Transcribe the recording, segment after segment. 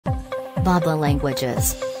bab.la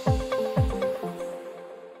languages.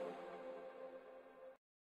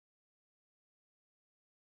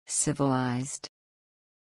 Civilized.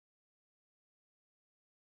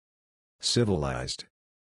 Civilized.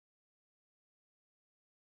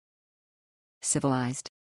 Civilized.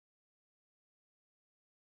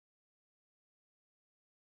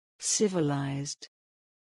 Civilized.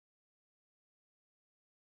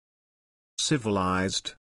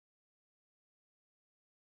 Civilized.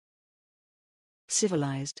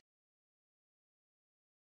 Civilized.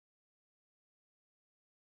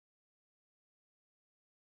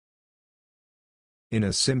 In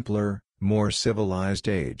a simpler, more civilized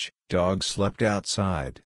age, dogs slept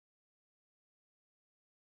outside.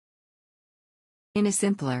 In a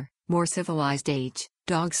simpler, more civilized age,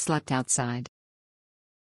 dogs slept outside.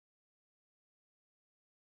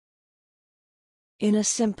 In a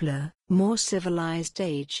simpler, more civilized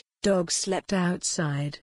age, dogs slept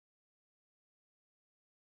outside.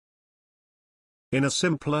 In a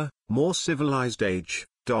simpler, more civilized age,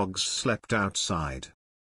 dogs slept outside.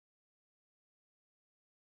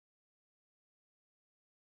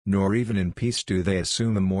 Nor even in peace do they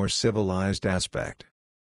assume a more civilized aspect.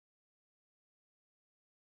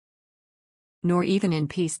 Nor even in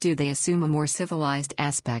peace do they assume a more civilized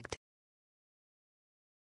aspect.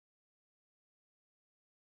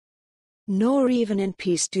 Nor even in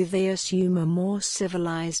peace do they assume a more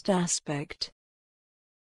civilized aspect.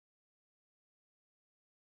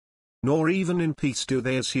 Nor even in peace do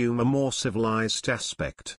they assume a more civilized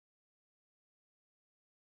aspect.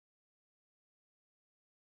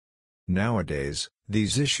 Nowadays,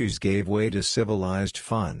 these issues gave way to civilized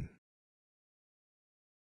fun.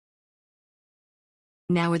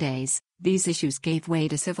 Nowadays, these issues gave way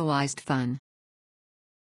to civilized fun.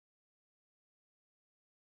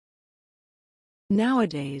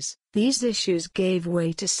 Nowadays, these issues gave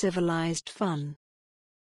way to civilized fun.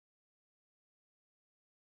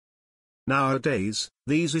 Nowadays,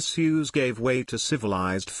 these issues gave way to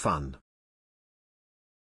civilized fun.